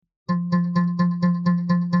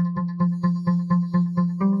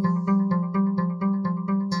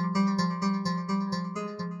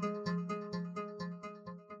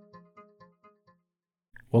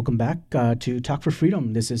Welcome back to Talk for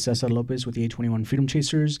Freedom. This is Cesar Lopez with the A21 Freedom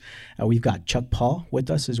Chasers. We've got Chuck Paul with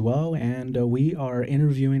us as well, and we are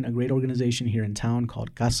interviewing a great organization here in town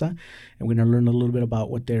called CASA, and we're going to learn a little bit about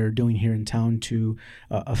what they're doing here in town to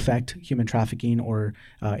affect human trafficking or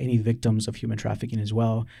any victims of human trafficking as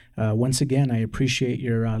well. Once again, I appreciate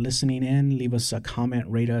your listening in. Leave us a comment,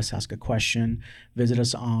 rate us, ask a question. Visit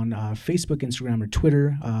us on Facebook, Instagram, or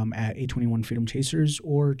Twitter at A21 Freedom Chasers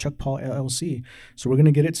or Chuck Paul LLC. So we're going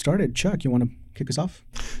to get it started. Chuck, you want to kick us off?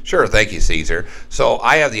 Sure. Thank you, Cesar. So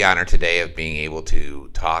I have the honor today of being able to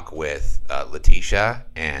talk with Leticia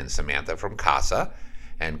and Samantha from CASA.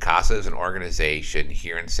 And CASA is an organization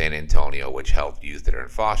here in San Antonio which helps youth that are in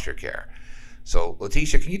foster care. So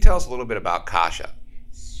Leticia, can you tell us a little bit about CASA?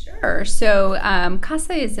 Sure. So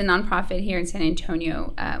CASA is a nonprofit here in San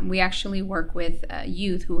Antonio. We actually work with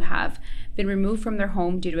youth who have been removed from their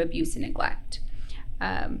home due to abuse and neglect.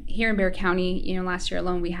 Here in Bexar County, last year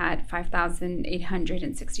alone we had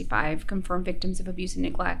 5,865 confirmed victims of abuse and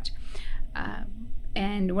neglect.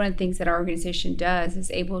 And one of the things that our organization does is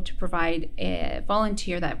able to provide a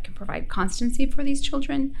volunteer that can provide constancy for these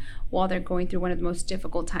children while they're going through one of the most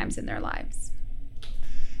difficult times in their lives.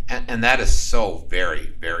 And that is so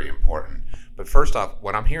very, very important. But first off,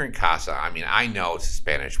 when I'm hearing CASA, I know it's a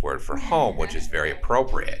Spanish word for home, which is very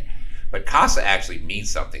appropriate. But CASA actually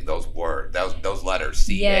means something. Those letters,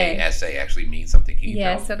 CASA, actually mean something. Can you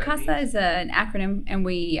tell us so what that CASA means? is an acronym, and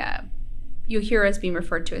you'll hear us being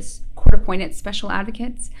referred to as court-appointed special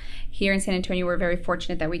advocates. Here in San Antonio, we're very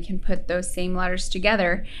fortunate that we can put those same letters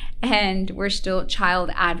together, and we're still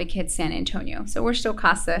Child Advocates San Antonio. So we're still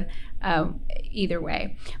CASA either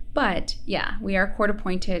way. But yeah, we are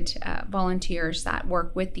court-appointed volunteers that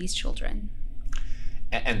work with these children.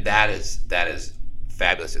 And that is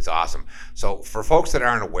fabulous. It's awesome. So for folks that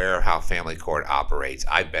aren't aware of how family court operates,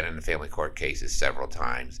 I've been in the family court cases several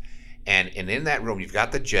times. And in that room, you've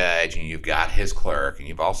got the judge and you've got his clerk and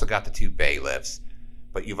you've also got the two bailiffs,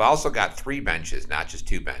 but you've also got three benches, not just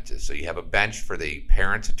two benches. So you have a bench for the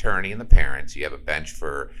parent's attorney and the parents. You have a bench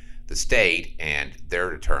for the state and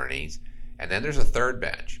their attorneys. And then there's a third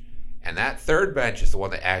bench. And that third bench is the one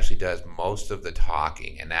that actually does most of the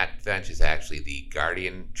talking. And that bench is actually the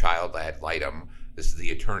guardian child ad litem. This is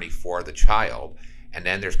the attorney for the child. And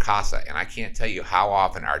then there's CASA. And I can't tell you how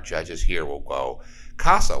often our judges here will go,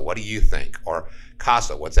 CASA, what do you think? Or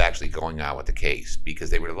CASA, what's actually going on with the case? Because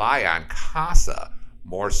they rely on CASA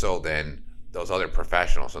more so than those other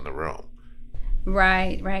professionals in the room.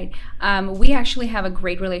 Right. We actually have a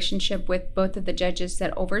great relationship with both of the judges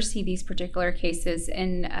that oversee these particular cases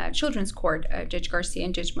in children's court. Judge Garcia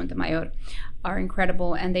and Judge Montemayor are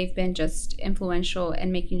incredible, and they've been just influential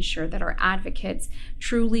in making sure that our advocates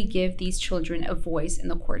truly give these children a voice in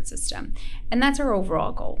the court system. And that's our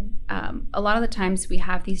overall goal. A lot of the times we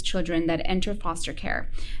have these children that enter foster care.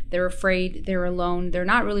 They're afraid, they're alone, they're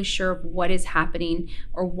not really sure of what is happening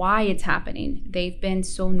or why it's happening. They've been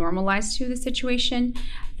so normalized to the situation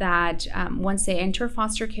that once they enter the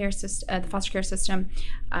foster care system,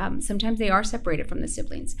 sometimes they are separated from the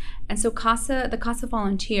siblings. And so the CASA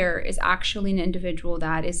volunteer is actually an individual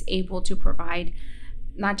that is able to provide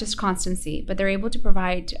not just constancy, but they're able to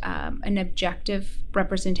provide an objective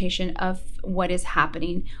representation of what is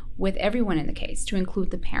happening with everyone in the case, to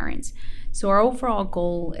include the parents. So our overall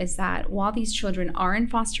goal is that while these children are in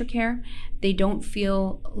foster care, they don't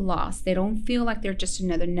feel lost. They don't feel like they're just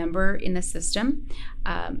another number in the system.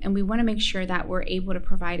 And we want to make sure that we're able to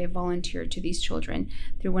provide a volunteer to these children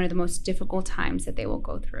through one of the most difficult times that they will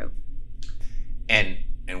go through. And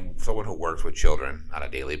someone who works with children on a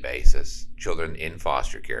daily basis, children in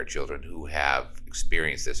foster care, children who have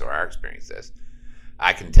experienced this or are experiencing this,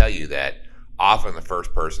 I can tell you that often the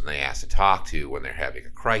first person they ask to talk to when they're having a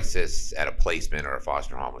crisis at a placement or a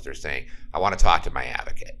foster home is they're saying, I want to talk to my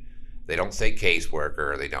advocate. They don't say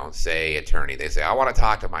caseworker, they don't say attorney, they say, I want to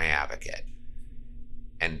talk to my advocate.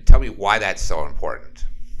 And tell me why that's so important.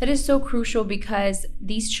 That is so crucial because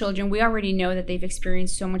these children, we already know that they've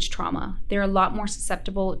experienced so much trauma. They're a lot more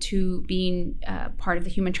susceptible to being part of the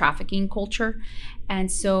human trafficking culture.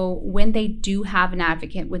 And so when they do have an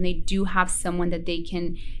advocate, when they do have someone that they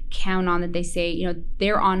can count on, that they say,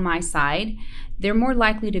 they're on my side, they're more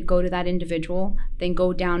likely to go to that individual than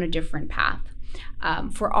go down a different path.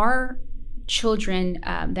 For our children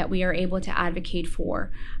that we are able to advocate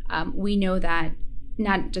for, we know that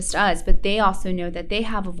not just us, but they also know that they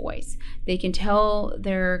have a voice. They can tell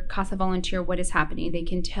their CASA volunteer what is happening. They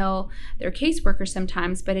can tell their caseworker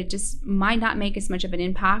sometimes, but it just might not make as much of an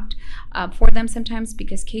impact for them sometimes,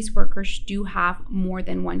 because caseworkers do have more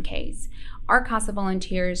than one case. Our CASA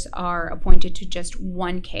volunteers are appointed to just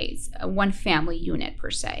one case, one family unit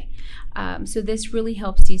per se. So this really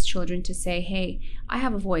helps these children to say, hey, I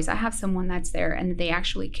have a voice. I have someone that's there and they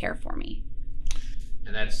actually care for me.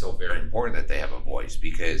 And that's so very important that they have a voice,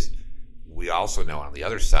 because we also know on the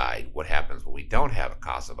other side what happens when we don't have a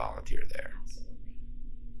CASA volunteer there.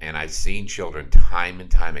 And I've seen children time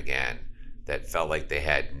and time again that felt like they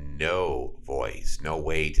had no voice, no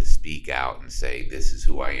way to speak out and say, this is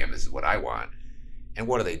who I am, this is what I want. And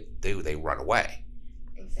what do? They run away.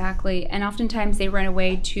 Exactly. And oftentimes they run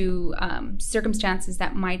away to circumstances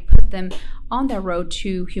that might put them on their road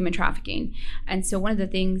to human trafficking. And so one of the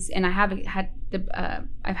things, and I've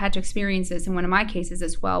had to experience this in one of my cases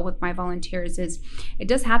as well with my volunteers, is it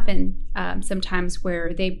does happen sometimes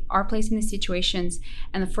where they are placed in these situations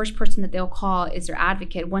and the first person that they'll call is their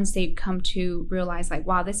advocate once they come to realize, like,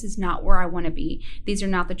 wow, this is not where I want to be. These are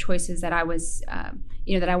not the choices that I was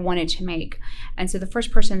that I wanted to make. And so the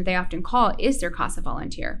first person that they often call is their CASA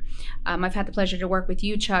volunteer. I've had the pleasure to work with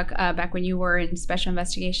you, Chuck, back when you were in special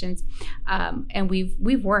investigations. And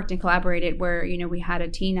we've worked and collaborated where, we had a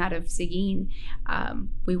teen out of Seguin.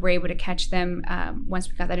 We were able to catch them once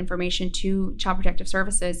we got that information to Child Protective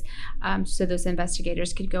Services, so those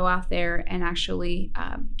investigators could go out there and actually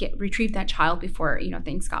retrieve that child before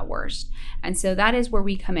things got worse. And so that is where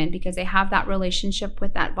we come in, because they have that relationship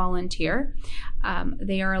with that volunteer.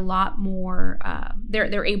 They are a lot more.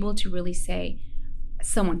 They're able to really say,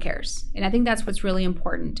 someone cares. And I think that's what's really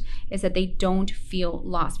important, is that they don't feel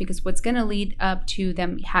lost, because what's going to lead up to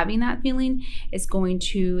them having that feeling is going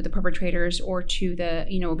to the perpetrators or to the,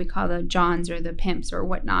 what we call the Johns or the pimps or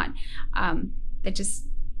whatnot.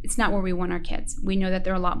 It's not where we want our kids. We know that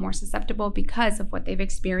they're a lot more susceptible because of what they've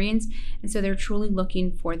experienced. And so they're truly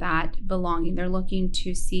looking for that belonging. They're looking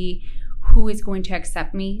to see who is going to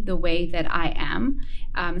accept me the way that I am,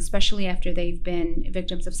 especially after they've been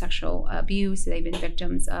victims of sexual abuse. They've been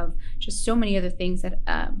victims of just so many other things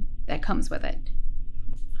that comes with it.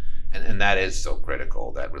 And that is so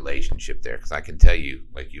critical, that relationship there, because I can tell you,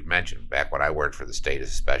 like you mentioned, back when I worked for the state as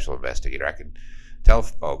a special investigator, I can tell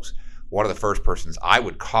folks, one of the first persons I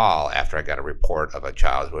would call after I got a report of a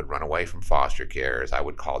child who had run away from foster care is I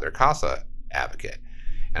would call their CASA advocate.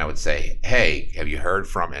 And I would say, hey, have you heard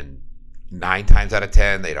from, and 9 times out of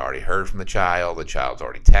 10, they'd already heard from the child. The child's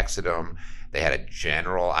already texted them. They had a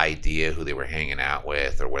general idea who they were hanging out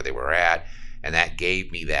with or where they were at. And that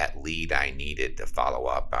gave me that lead I needed to follow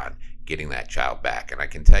up on getting that child back. And I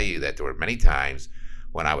can tell you that there were many times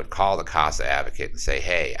when I would call the CASA advocate and say,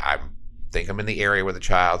 hey, I think I'm in the area where the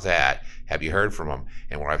child's at. Have you heard from them?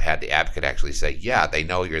 And where I've had the advocate actually say, yeah, they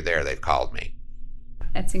know you're there. They've called me.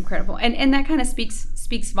 That's incredible. And that kind of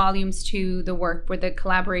speaks volumes to the work, with the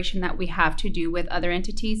collaboration that we have to do with other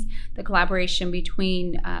entities, the collaboration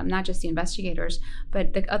between not just the investigators,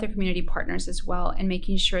 but the other community partners as well, and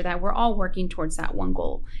making sure that we're all working towards that one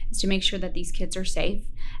goal, is to make sure that these kids are safe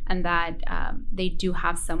and that they do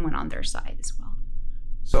have someone on their side as well.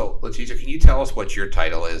 So, Leticia, can you tell us what your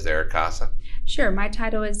title is there at CASA? Sure. My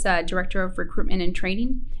title is Director of Recruitment and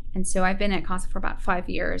Training. And so I've been at CASA for about 5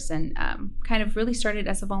 years, and kind of really started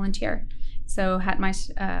as a volunteer. So had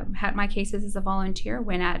my cases as a volunteer,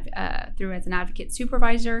 went through as an advocate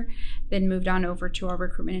supervisor, then moved on over to our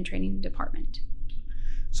recruitment and training department.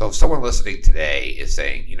 So if someone listening today is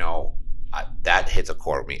saying, that hits a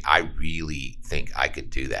chord with me, I really think I could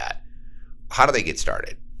do that, how do they get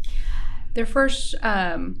started? The first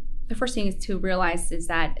thing is to realize is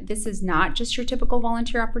that this is not just your typical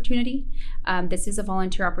volunteer opportunity. This is a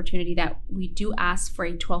volunteer opportunity that we do ask for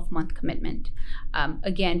a 12-month commitment.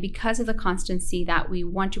 Again, because of the constancy that we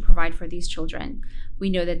want to provide for these children. We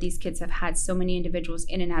know that these kids have had so many individuals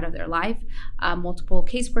in and out of their life, multiple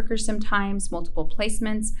caseworkers sometimes, multiple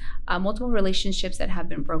placements, multiple relationships that have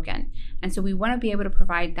been broken. And so we want to be able to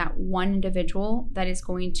provide that one individual that is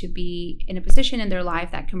going to be in a position in their life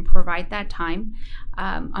that can provide that time.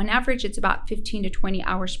 On average, it's about 15 to 20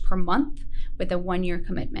 hours per month with a 1-year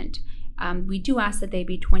commitment. We do ask that they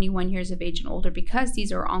be 21 years of age and older, because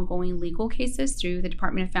these are ongoing legal cases through the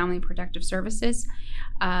Department of Family and Protective Services.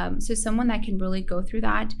 So someone that can really go through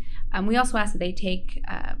that. We also ask that they take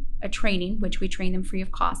a training, which we train them free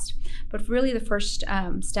of cost. But really the first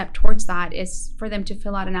step towards that is for them to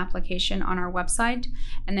fill out an application on our website,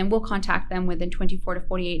 and then we'll contact them within 24 to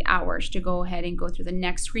 48 hours to go ahead and go through the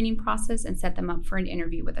next screening process and set them up for an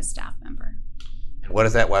interview with a staff member. what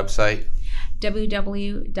is that website?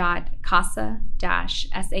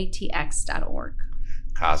 www.casa-satx.org.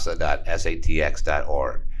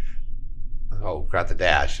 casa.satx.org. Oh, got the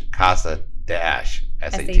dash.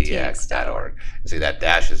 casa-satx.org. See, that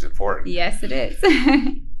dash is important. Yes, it is.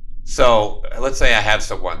 So let's say I have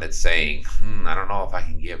someone that's saying, I don't know if I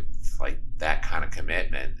can give like that kind of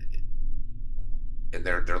commitment. And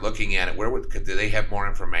they're looking at it. Do they have more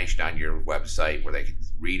information on your website where they can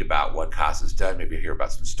read about what CASA's done? Maybe hear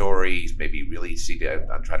about some stories. Maybe really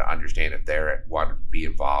try to understand if they want to be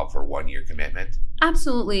involved for a 1-year commitment.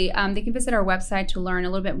 Absolutely. They can visit our website to learn a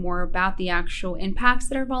little bit more about the actual impacts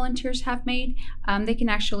that our volunteers have made. They can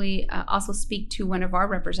actually also speak to one of our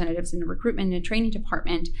representatives in the recruitment and training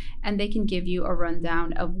department, and they can give you a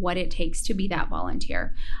rundown of what it takes to be that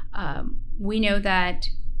volunteer. We know that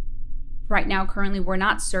right now, currently, we're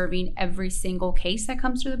not serving every single case that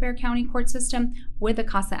comes through the Bexar County court system with a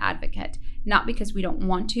CASA advocate. Not because we don't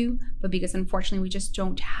want to, but because unfortunately we just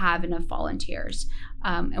don't have enough volunteers.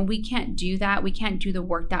 And we can't do that. We can't do the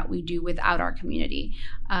work that we do without our community.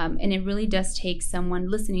 And it really does take someone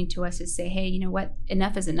listening to us to say, hey, you know what?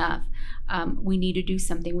 Enough is enough. We need to do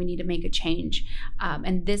something. We need to make a change.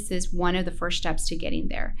 And this is one of the first steps to getting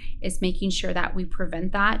there, is making sure that we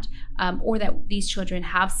prevent that, or that these children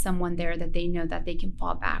have someone there that they know that they can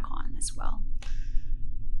fall back on as well.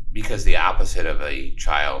 Because the opposite of a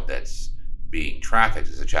child that's being trafficked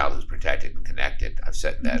is a child who's protected and connected. I've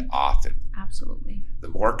said that often. Absolutely. The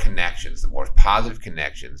more connections, the more positive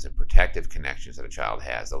connections and protective connections that a child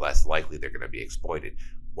has, the less likely they're going to be exploited.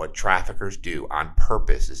 What traffickers do on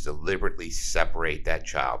purpose is deliberately separate that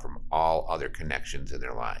child from all other connections in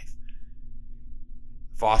their life.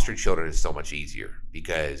 Foster children is so much easier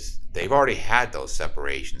because they've already had those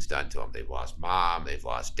separations done to them. They've lost mom, they've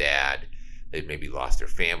lost dad, they've maybe lost their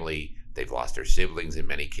family, they've lost their siblings in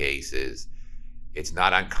many cases. It's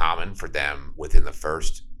not uncommon for them within the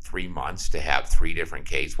first 3 months to have 3 different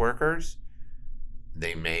caseworkers.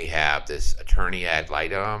 They may have this attorney ad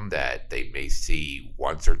litem that they may see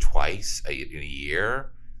once or twice in a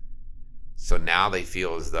year. So now they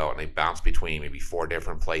feel as though, and they bounce between maybe 4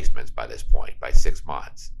 different placements by this point, by 6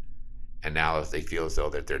 months. And now they feel as though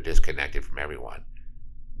that they're disconnected from everyone.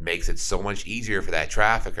 Makes it so much easier for that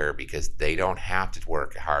trafficker because they don't have to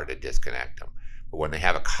work hard to disconnect them. But when they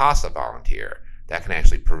have a CASA volunteer, that can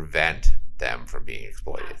actually prevent them from being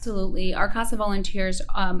exploited. Absolutely. Our CASA volunteers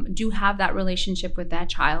do have that relationship with that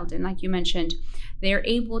child. And like you mentioned, they're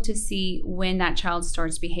able to see when that child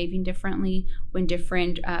starts behaving differently, when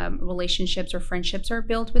different relationships or friendships are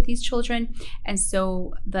built with these children. And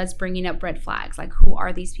so thus bringing up red flags, like who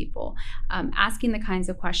are these people? Asking the kinds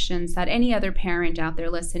of questions that any other parent out there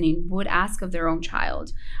listening would ask of their own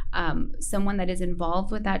child. Someone that is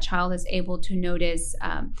involved with that child is able to notice,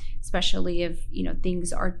 especially if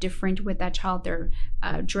things are different with that child, their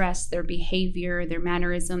dress, their behavior, their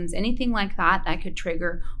mannerisms, anything like that could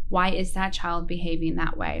trigger, why is that child behaving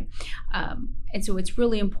that way? And so it's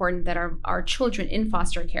really important that our children in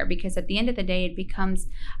foster care, because at the end of the day, it becomes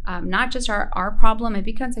not just our problem, it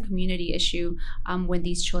becomes a community issue when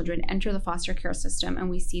these children enter the foster care system and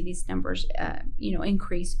we see these numbers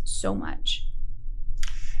increase so much.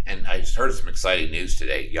 And I just heard some exciting news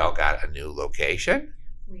today. Y'all got a new location?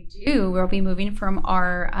 We do. We'll be moving from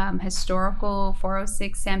our historical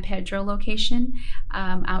 406 San Pedro location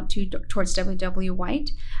out towards W.W.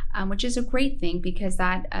 White, which is a great thing because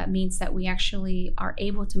that means that we actually are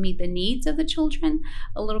able to meet the needs of the children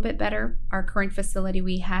a little bit better. Our current facility,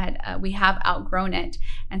 we have outgrown it,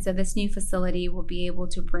 and so this new facility will be able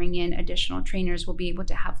to bring in additional trainers. We'll be able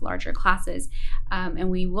to have larger classes, and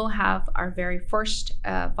we will have our very first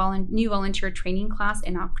new volunteer training class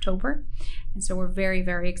in October. And so we're very,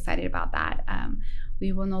 very excited about that.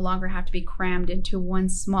 We will no longer have to be crammed into one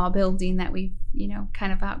small building that we,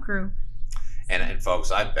 kind of outgrew. And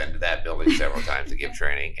folks, I've been to that building several times to give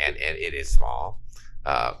training, and it is small.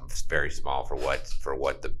 It's very small for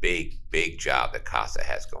what the big job that CASA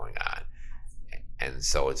has going on. And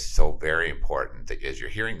so it's so very important that as you're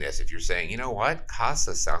hearing this, if you're saying, you know what,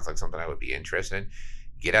 CASA sounds like something I would be interested in,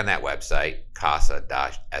 get on that website,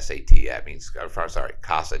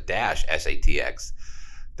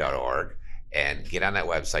 casa-satx.org, and get on that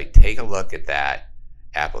website, take a look at that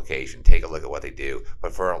application, take a look at what they do.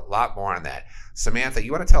 But for a lot more on that, Samantha,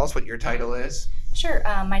 you want to tell us what your title is? Sure.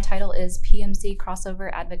 My title is PMC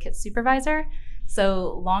Crossover Advocate Supervisor.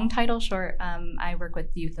 So long title short, I work with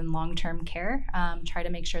youth in long-term care, try to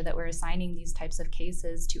make sure that we're assigning these types of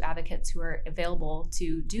cases to advocates who are available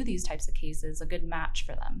to do these types of cases, a good match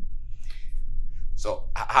for them. So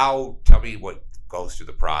tell me what goes through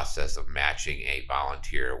the process of matching a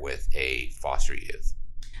volunteer with a foster youth?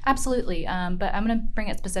 Absolutely. But I'm going to bring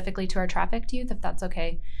it specifically to our trafficked youth, if that's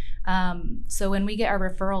okay. So when we get our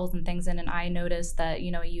referrals and things in, and I notice that,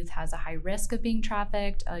 a youth has a high risk of being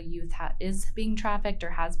trafficked, a youth is being trafficked or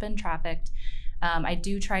has been trafficked, I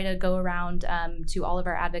do try to go around to all of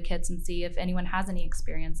our advocates and see if anyone has any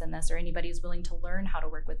experience in this or anybody's willing to learn how to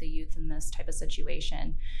work with the youth in this type of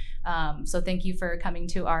situation. So thank you for coming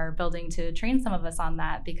to our building to train some of us on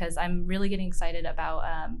that, because I'm really getting excited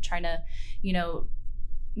about trying to,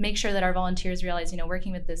 make sure that our volunteers realize,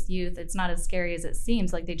 working with this youth, it's not as scary as it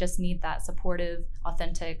seems. Like, they just need that supportive,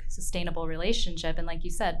 authentic, sustainable relationship. And like you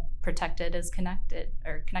said, protected is connected,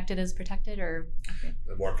 or connected is protected, or okay.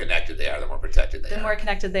 The more connected they are, the more protected they are. The more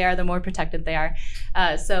connected they are, the more protected they are.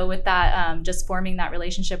 So with that, just forming that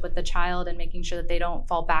relationship with the child and making sure that they don't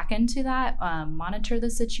fall back into that, monitor the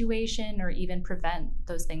situation, or even prevent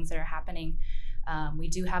those things that are happening. We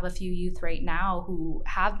do have a few youth right now who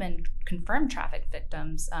have been confirmed traffic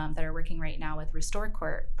victims that are working right now with Restore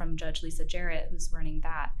Court from Judge Lisa Jarrett, who's running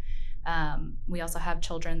that. We also have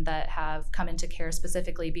children that have come into care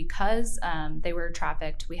specifically because they were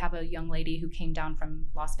trafficked. We have a young lady who came down from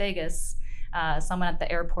Las Vegas. Someone at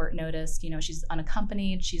the airport noticed, she's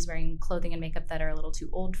unaccompanied. She's wearing clothing and makeup that are a little too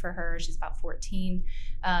old for her. She's about 14.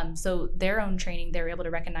 So their own training, they were able to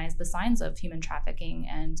recognize the signs of human trafficking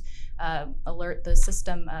and alert the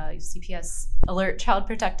system, CPS, alert Child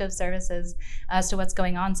Protective Services as to what's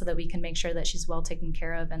going on, so that we can make sure that she's well taken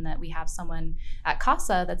care of and that we have someone at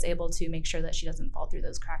CASA that's able to make sure that she doesn't fall through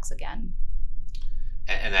those cracks again.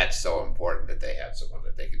 And that's so important that they have someone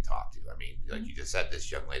that they can talk to. I mean, like you just said,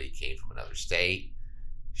 this young lady came from another state.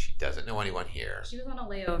 She doesn't know anyone here. She was on a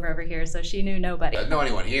layover over here, so she knew nobody. Doesn't know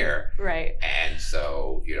anyone here. Right. And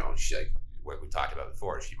so, she, like what we talked about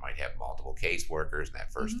before, she might have multiple caseworkers in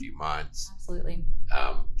that first few months. Absolutely.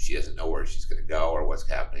 She doesn't know where she's going to go or what's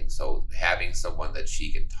happening. So having someone that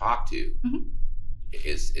she can talk to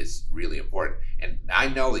is really important. And I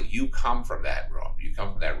know that you come from that realm. You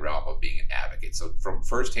come from that realm of being an advocate. So from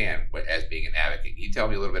firsthand, as being an advocate, can you tell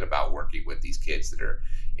me a little bit about working with these kids that are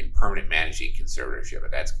in permanent managing conservatorship?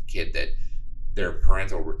 And that's a kid that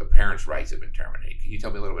the parents' rights have been terminated. Can you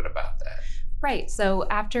tell me a little bit about that? Right. So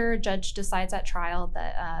after a judge decides at trial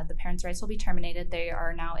that the parents' rights will be terminated, they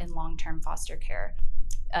are now in long-term foster care.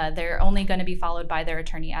 They're only going to be followed by their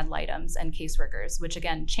attorney ad litems and caseworkers, which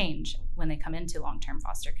again change when they come into long-term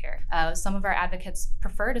foster care. Some of our advocates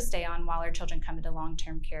prefer to stay on while our children come into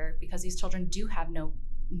long-term care, because these children do have no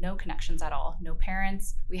connections at all, no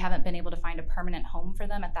parents. We haven't been able to find a permanent home for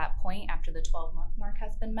them at that point after the 12-month mark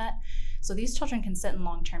has been met. So these children can sit in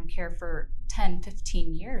long-term care for 10,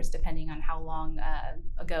 15 years, depending on how long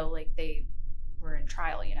ago they were in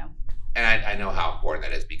trial, And I know how important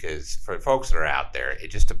that is, because for folks that are out there,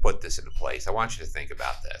 just to put this into place, I want you to think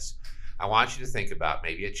about this. I want you to think about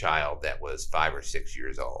maybe a child that was 5 or 6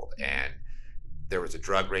 years old, and there was a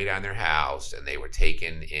drug raid on their house, and they were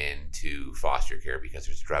taken into foster care because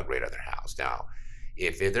there's a drug raid on their house. Now,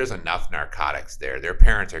 if there's enough narcotics there, their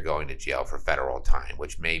parents are going to jail for federal time,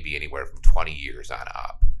 which may be anywhere from 20 years on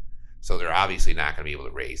up. So they're obviously not going to be able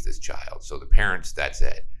to raise this child. So the parents, that's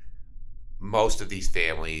it. Most of these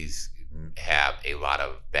families have a lot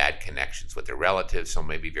of bad connections with their relatives, so it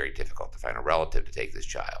may be very difficult to find a relative to take this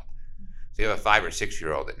child. So you have a 5 or 6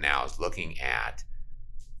 year old that now is looking at,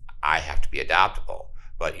 I have to be adoptable.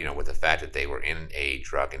 But with the fact that they were in a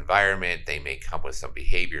drug environment, they may come with some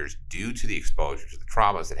behaviors due to the exposure to the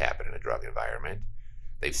traumas that happen in a drug environment.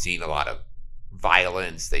 They've seen a lot of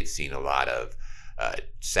violence. They've seen a lot of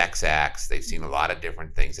sex acts. They've seen a lot of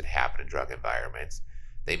different things that happen in drug environments.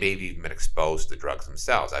 They may have even been exposed to the drugs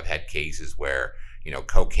themselves. I've had cases where,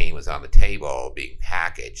 cocaine was on the table being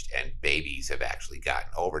packaged, and babies have actually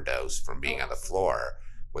gotten overdosed from being on the floor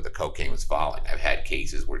where the cocaine was falling. I've had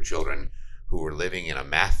cases where children who were living in a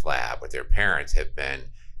meth lab with their parents have been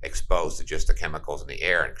exposed to just the chemicals in the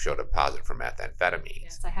air and showed a positive for methamphetamines.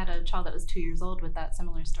 Yes, I had a child that was 2 years old with that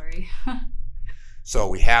similar story. So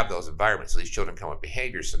we have those environments. So these children come with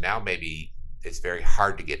behaviors. So now maybe it's very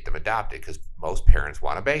hard to get them adopted, because most parents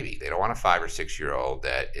want a baby. They don't want a 5 or 6 year old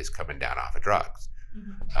that is coming down off of drugs.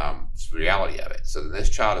 It's the reality of it. So then this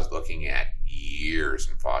child is looking at years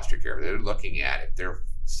in foster care. They're looking at, if they're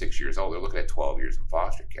 6 years old, they're looking at 12 years in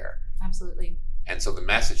foster care. Absolutely. And so the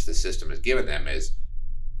message the system has given them is,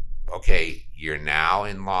 okay, you're now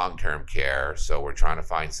in long-term care, so we're trying to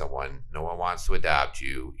find someone. No one wants to adopt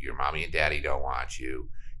you. Your mommy and daddy don't want you.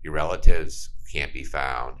 Your relatives can't be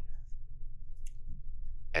found.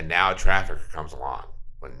 And now a trafficker comes along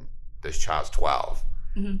when this child's 12,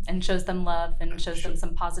 And shows them love and shows them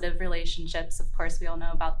some positive relationships. Of course, we all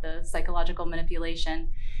know about the psychological manipulation.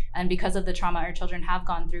 And because of the trauma our children have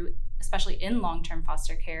gone through, especially in long-term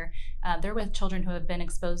foster care, they're with children who have been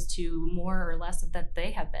exposed to more or less of that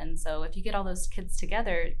they have been. So if you get all those kids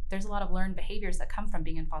together, there's a lot of learned behaviors that come from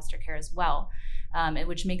being in foster care as well,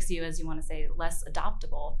 which makes you, as you want to say, less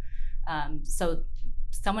adoptable. So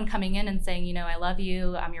someone coming in and saying, I love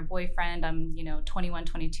you, I'm your boyfriend, I'm 21,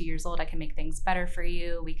 22 years old, I can make things better for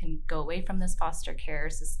you, we can go away from this foster care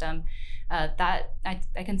system, that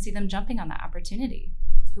I can see them jumping on that opportunity.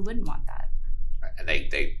 Who wouldn't want that? And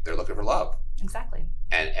they're looking for love. Exactly.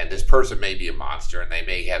 And this person may be a monster, and they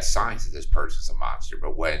may have signs that this person's a monster,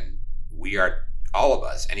 but when we are, all of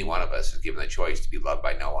us, any one of us, is given the choice to be loved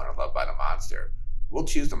by no one or loved by the monster, we'll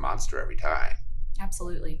choose the monster every time.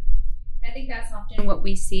 Absolutely. I think that's often what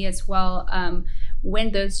we see as well,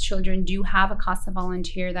 when those children do have a CASA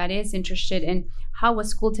volunteer that is interested in how was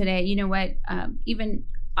school today. You know what, even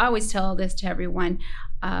I always tell this to everyone,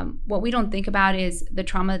 what we don't think about is the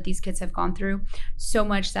trauma that these kids have gone through so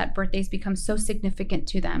much that birthdays become so significant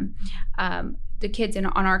to them. The kids on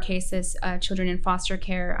our cases, children in foster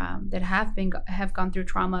care that have gone through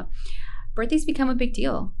trauma, birthdays become a big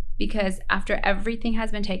deal. Because after everything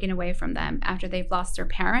has been taken away from them, after they've lost their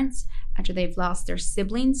parents, after they've lost their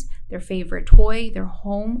siblings, their favorite toy, their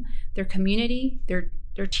home, their community, their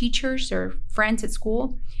teachers, their friends at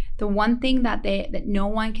school, the one thing that no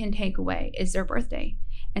one can take away is their birthday.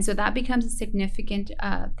 And so that becomes a significant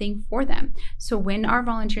thing for them. So when our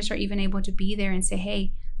volunteers are even able to be there and say,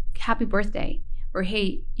 hey, happy birthday, or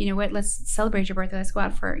hey, you know what, let's celebrate your birthday, let's go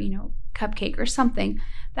out for, cupcake or something,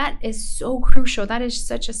 that is so crucial. That is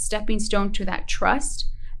such a stepping stone to that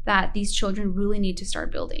trust that these children really need to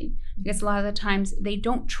start building. Because a lot of the times they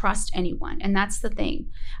don't trust anyone. And that's the thing.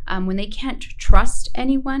 When they can't trust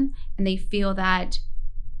anyone and they feel that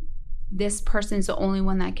this person is the only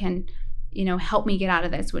one that can, help me get out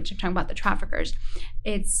of this, which I'm talking about the traffickers,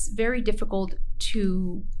 it's very difficult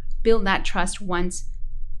to build that trust once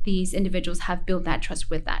these individuals have built that trust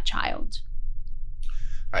with that child.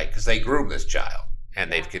 Right, because they groom this child, and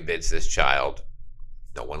they've convinced this child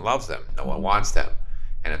no one loves them, no one wants them.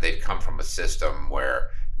 And if they've come from a system where,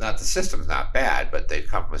 the system's not bad, but they've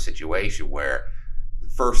come from a situation where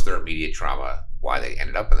first their immediate trauma, why they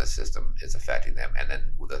ended up in the system, is affecting them. And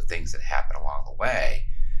then with the things that happen along the way,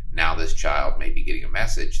 now this child may be getting a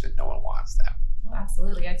message that no one wants them. Oh,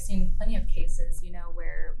 absolutely. I've seen plenty of cases,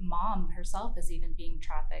 where mom herself is even being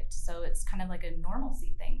trafficked. So it's kind of like a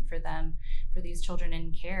normalcy thing for them, for these children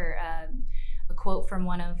in care. A quote from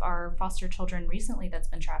one of our foster children recently that's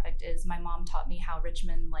been trafficked is, "My mom taught me how rich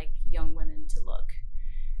men like young women to look."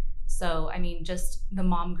 So, just the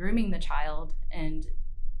mom grooming the child, and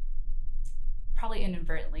probably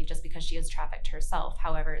inadvertently just because she is trafficked herself.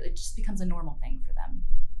 However, it just becomes a normal thing for them.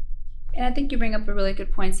 And I think you bring up a really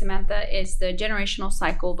good point, Samantha, is the generational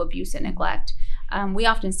cycle of abuse and neglect. We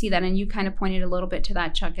often see that, and you kind of pointed a little bit to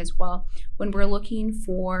that, Chuck, as well. When we're looking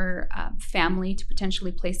for family to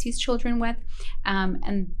potentially place these children with,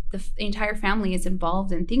 and the entire family is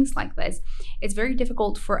involved in things like this, it's very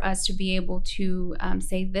difficult for us to be able to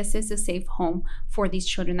say this is a safe home for these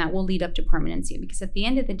children that will lead up to permanency. Because at the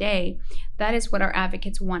end of the day, that is what our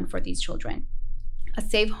advocates want for these children. A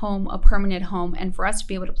safe home, a permanent home, and for us to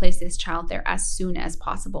be able to place this child there as soon as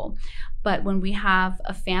possible. But when we have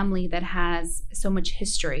a family that has so much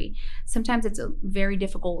history, sometimes it's very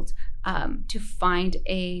difficult to find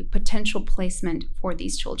a potential placement for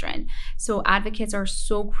these children. So advocates are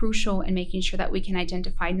so crucial in making sure that we can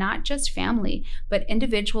identify not just family, but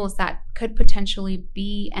individuals that could potentially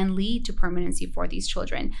be and lead to permanency for these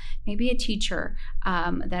children. Maybe a teacher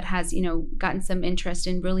that has, gotten some interest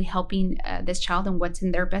in really helping this child and what's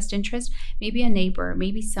in their best interest. Maybe a neighbor,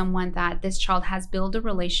 maybe someone that this child has built a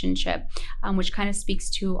relationship, which kind of speaks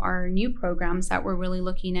to our new programs that we're really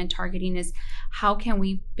looking and targeting, is how can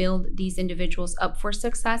we build these individuals up for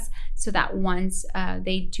success so that once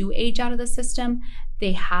they do age out of the system,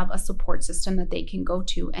 they have a support system that they can go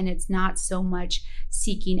to. And it's not so much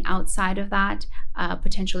seeking outside of that,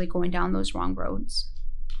 potentially going down those wrong roads.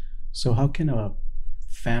 So how can a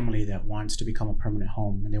family that wants to become a permanent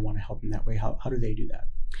home and they want to help in that way, how do they do that?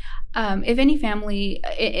 If any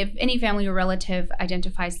family or relative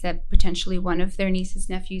identifies that potentially one of their nieces,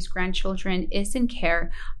 nephews, grandchildren is in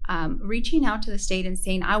care, reaching out to the state and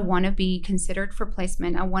saying, I want to be considered for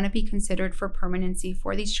placement, I want to be considered for permanency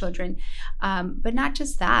for these children. But not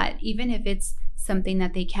just that, even if it's something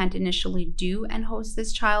that they can't initially do and host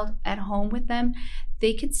this child at home with them,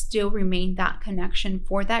 they could still remain that connection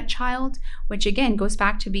for that child, which again goes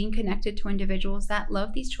back to being connected to individuals that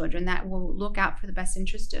love these children, that will look out for the best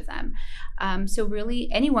interest of them. So really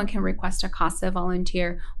anyone can request a CASA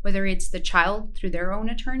volunteer, whether it's the child through their own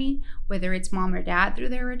attorney, whether it's mom or dad through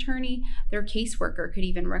their attorney, their caseworker could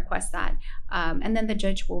even request that. And then the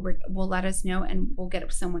judge will let us know, and we'll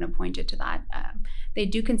get someone appointed to that. They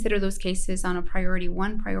do consider those cases on a priority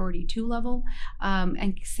 1, priority 2 level.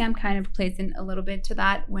 And Sam kind of plays in a little bit to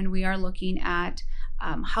that when we are looking at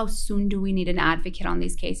how soon do we need an advocate on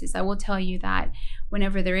these cases. I will tell you that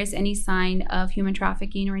whenever there is any sign of human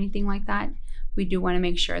trafficking or anything like that, we do want to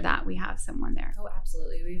make sure that we have someone there. Oh,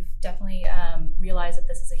 absolutely. We've definitely realized that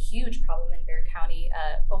this is a huge problem in Bexar County,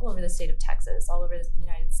 all over the state of Texas, all over the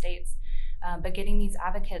United States. But getting these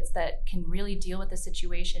advocates that can really deal with the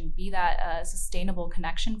situation, be that sustainable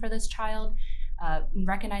connection for this child,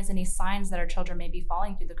 recognize any signs that our children may be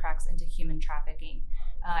falling through the cracks into human trafficking.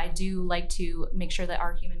 I do like to make sure that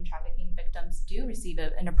our human trafficking victims do receive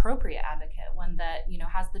an appropriate advocate, one that,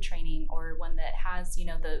 has the training, or one that has,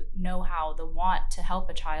 the know-how, the want to help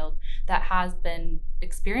a child that has been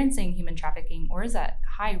experiencing human trafficking or is at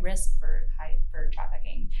high risk for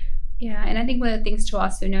trafficking. Yeah, and I think one of the things to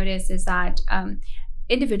also notice is that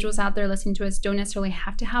individuals out there listening to us don't necessarily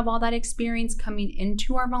have to have all that experience coming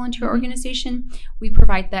into our volunteer organization. We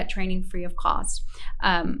provide that training free of cost.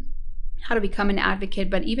 How to become an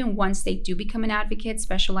advocate, but even once they do become an advocate,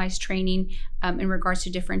 specialized training in regards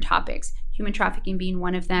to different topics, human trafficking being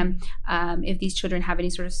one of them. If these children have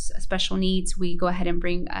any sort of special needs, we go ahead and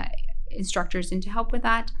bring instructors in to help with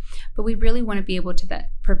that. But we really want to be able to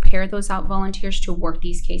prepare those out volunteers to work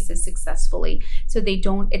these cases successfully. So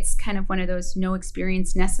it's kind of one of those no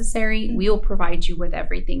experience necessary. We will provide you with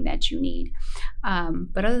everything that you need.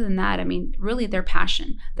 But other than that, really their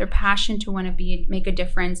passion to want to make a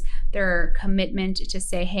difference, their commitment to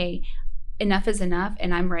say, hey, enough is enough,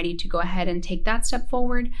 and I'm ready to go ahead and take that step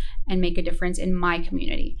forward and make a difference in my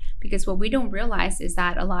community. Because what we don't realize is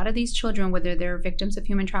that a lot of these children, whether they're victims of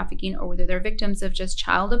human trafficking or whether they're victims of just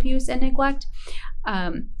child abuse and neglect,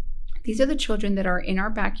 these are the children that are in our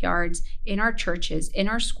backyards, in our churches, in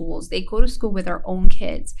our schools. They go to school with our own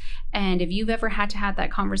kids. And if you've ever had to have that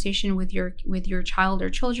conversation with your child or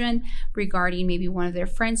children regarding maybe one of their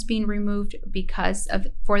friends being removed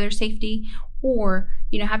for their safety, or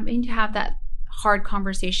having to have that hard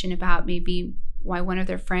conversation about maybe why one of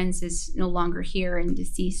their friends is no longer here and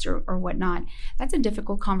deceased or whatnot, that's a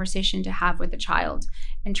difficult conversation to have with a child,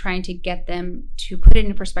 and trying to get them to put it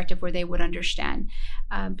in a perspective where they would understand.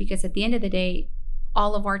 Because at the end of the day,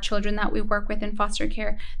 all of our children that we work with in foster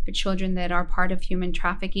care, the children that are part of human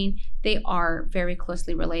trafficking, they are very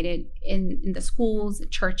closely related in the schools,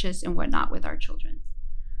 churches, and whatnot with our children.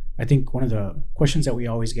 I think one of the questions that we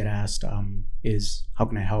always get asked is, how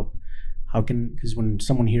can I help? Because when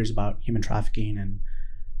someone hears about human trafficking and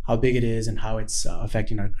how big it is and how it's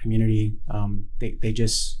affecting our community, they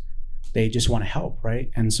just want to help,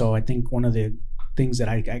 right? And so I think one of the things that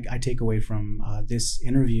I take away from this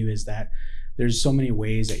interview is that there's so many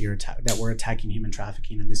ways that we're attacking human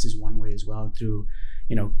trafficking, and this is one way as well, through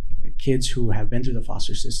kids who have been through the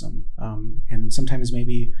foster system, and sometimes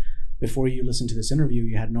maybe before you listen to this interview,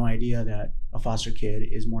 you had no idea that a foster kid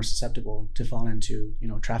is more susceptible to fall into,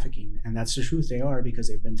 trafficking. And that's the truth. They are, because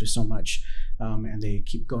they've been through so much, and they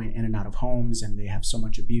keep going in and out of homes, and they have so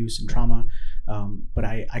much abuse and trauma. But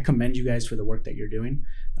I commend you guys for the work that you're doing.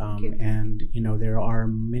 And, there are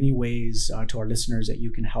many ways to our listeners that you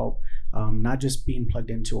can help, not just being plugged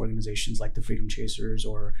into organizations like the Freedom Chasers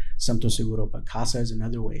or Santo Seguro, but CASA is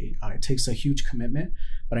another way. It takes a huge commitment,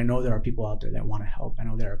 but I know there are people out there that want to help. I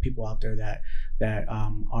know there are people out there that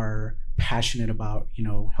are passionate about,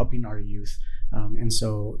 helping our youth. And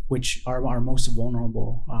so, which are our most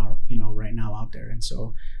vulnerable, right now out there. And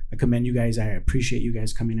so I commend you guys. I appreciate you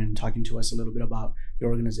guys coming in and talking to us a little bit about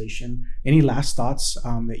your organization. Any last thoughts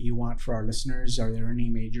that you want for our listeners? Are there any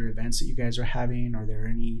major events that you guys are having? Are there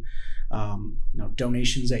any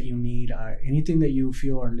donations that you need? Anything that you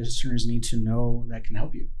feel our listeners need to know that can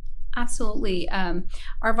help you? Absolutely.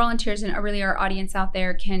 Our volunteers and really our audience out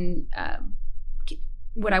there can,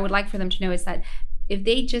 what I would like for them to know is that if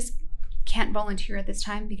they just can't volunteer at this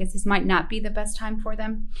time, because this might not be the best time for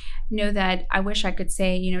them, know that I wish I could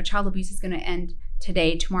say, child abuse is going to end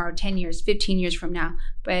today, tomorrow, 10 years, 15 years from now.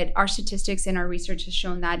 But our statistics and our research has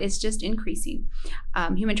shown that it's just increasing.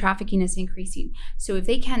 Human trafficking is increasing. So if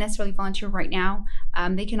they can't necessarily volunteer right now,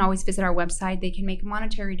 they can always visit our website. They can make a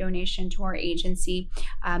monetary donation to our agency.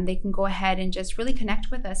 They can go ahead and just really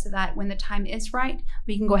connect with us so that when the time is right,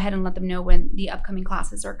 we can go ahead and let them know when the upcoming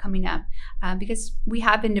classes are coming up. Because we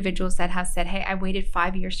have individuals that have said, hey, I waited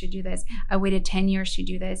 5 years to do this. I waited 10 years to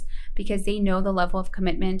do this, because they know the level of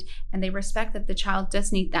commitment and they respect that the child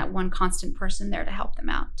does need that one constant person there to help them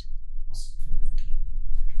out.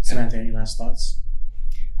 Samantha, any last thoughts?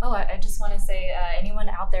 Oh, I just want to say, anyone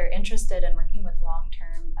out there interested in working with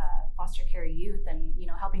long-term foster care youth and, you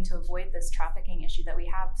know, helping to avoid this trafficking issue that we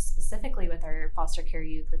have specifically with our foster care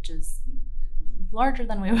youth, which is larger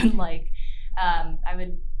than we would like, I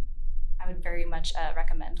would very much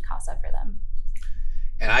recommend CASA for them.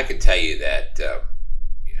 And I can tell you that,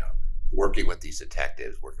 working with these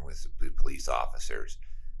detectives, working with the police officers,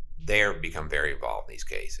 they've become very involved in these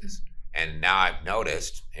cases. And now I've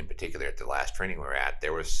noticed, in particular at the last training we were at,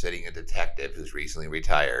 there was sitting a detective who's recently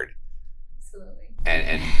retired. Absolutely.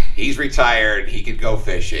 And he's retired, he could go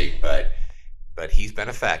fishing, but he's been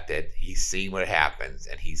affected. He's seen what happens,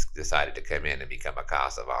 and he's decided to come in and become a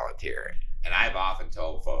CASA volunteer. And I've often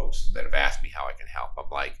told folks that have asked me how I can help. I'm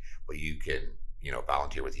like, well, you can,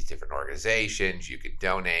 volunteer with these different organizations. You could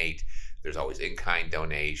donate. There's always in-kind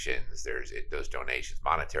donations. There's those donations,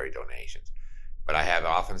 monetary donations. But I have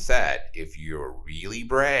often said, if you're really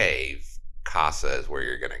brave, CASA is where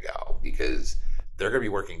you're going to go, because they're going to be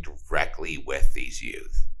working directly with these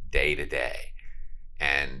youth day to day.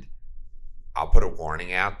 And I'll put a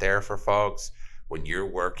warning out there for folks. When you're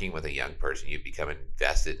working with a young person, you become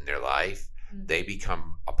invested in their life. They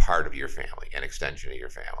become a part of your family, an extension of your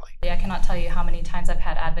family. I cannot tell you how many times I've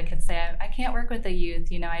had advocates say, I can't work with the youth,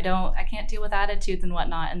 I can't deal with attitudes and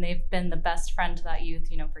whatnot. And they've been the best friend to that youth,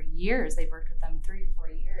 for years. They've worked with them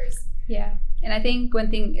 3-4 years. Yeah. And I think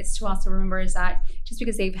one thing is to also remember is that just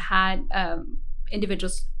because they've had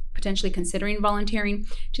individuals potentially considering volunteering,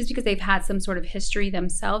 just because they've had some sort of history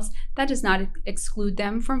themselves, that does not exclude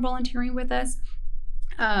them from volunteering with us.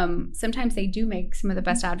 Sometimes they do make some of the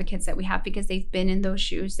best advocates that we have because they've been in those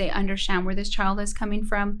shoes. They understand where this child is coming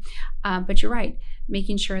from. But you're right,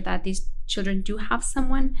 making sure that these children do have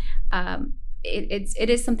someone. It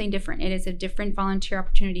is something different. It is a different volunteer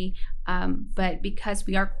opportunity. But because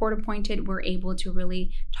we are court appointed, we're able to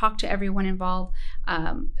really talk to everyone involved,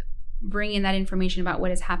 bring in that information about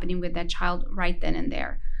what is happening with that child right then and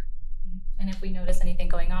there. And if we notice anything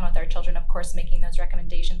going on with our children, of course, making those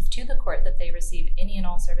recommendations to the court that they receive any and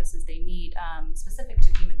all services they need specific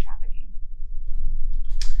to human trafficking.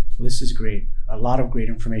 Well, this is great. A lot of great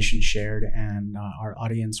information shared, and our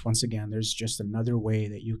audience, once again, there's just another way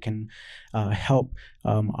that you can help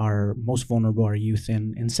our most vulnerable, our youth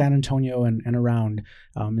in San Antonio and around.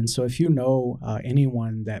 And so if you know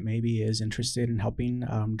anyone that maybe is interested in helping,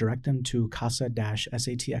 direct them to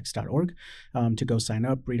casa-satx.org to go sign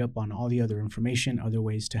up, read up on all the other information, other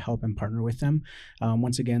ways to help and partner with them.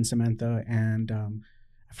 Once again, Samantha and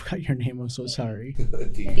I forgot your name. I'm so sorry.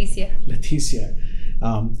 Leticia.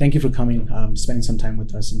 Thank you for coming, spending some time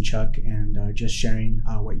with us, and Chuck, and just sharing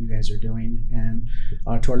what you guys are doing. And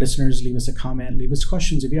to our listeners, leave us a comment, leave us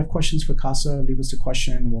questions. If you have questions for CASA, leave us a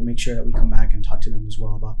question. We'll make sure that we come back and talk to them as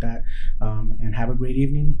well about that. And have a great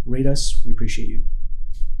evening. Rate us. We appreciate you.